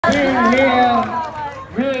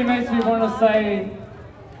say,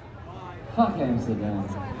 fuck Amsterdam.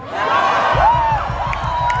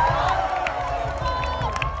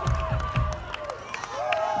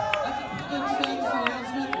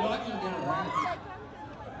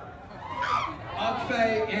 I'd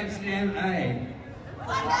say Amsterdam A.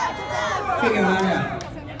 Figure that out.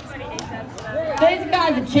 These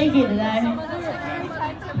guys are cheeky today.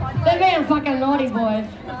 They're being fucking naughty boys.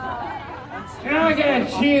 Can I get a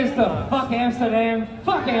cheers to fuck Amsterdam?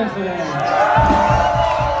 Fuck Amsterdam.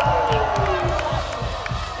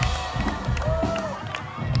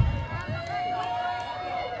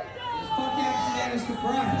 Fuck Amsterdam is for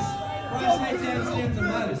Bryce. Bryce hates Amsterdam the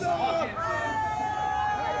most.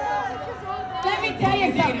 Let me tell you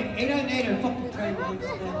something. He don't need a fucking trade in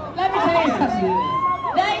Amsterdam. Let me tell you something.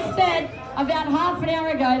 They said about half an hour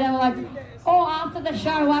ago, they were like, oh, after the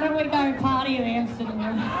show, why don't we go and party in Amsterdam?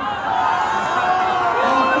 No, not me.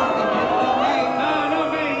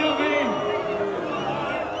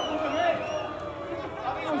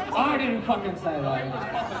 I didn't fucking say that. I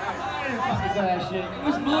didn't fucking say that shit. It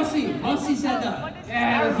was Mossy. Mossy said that.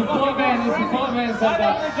 Yeah, the support man said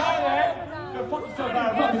that. Fucking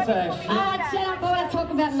say that shit. Oh, shut up, I want to talk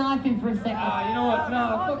about knifing for a second. You know what? No,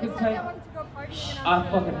 I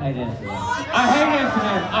fucking hate Amsterdam. I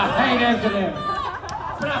hate Amsterdam.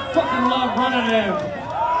 But I fucking love Rotterdam.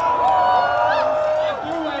 I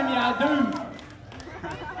do, Amy, I do.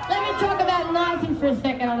 Let me talk about knifing for a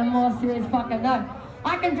second on a more serious fucking note.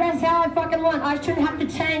 I can dress how I fucking want. I shouldn't have to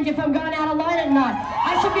change if I'm going out alone at night.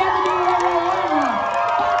 I should be able to do whatever I want at night.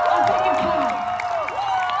 But I fucking can't.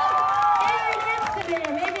 Even in Amsterdam,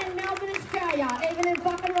 even in Melbourne, Australia, even in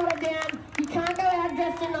fucking Rotterdam, you can't go out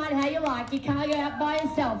dressed at night how you like. You can't go out by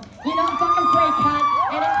yourself. You're not fucking free, cunt,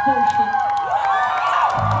 and it's bullshit.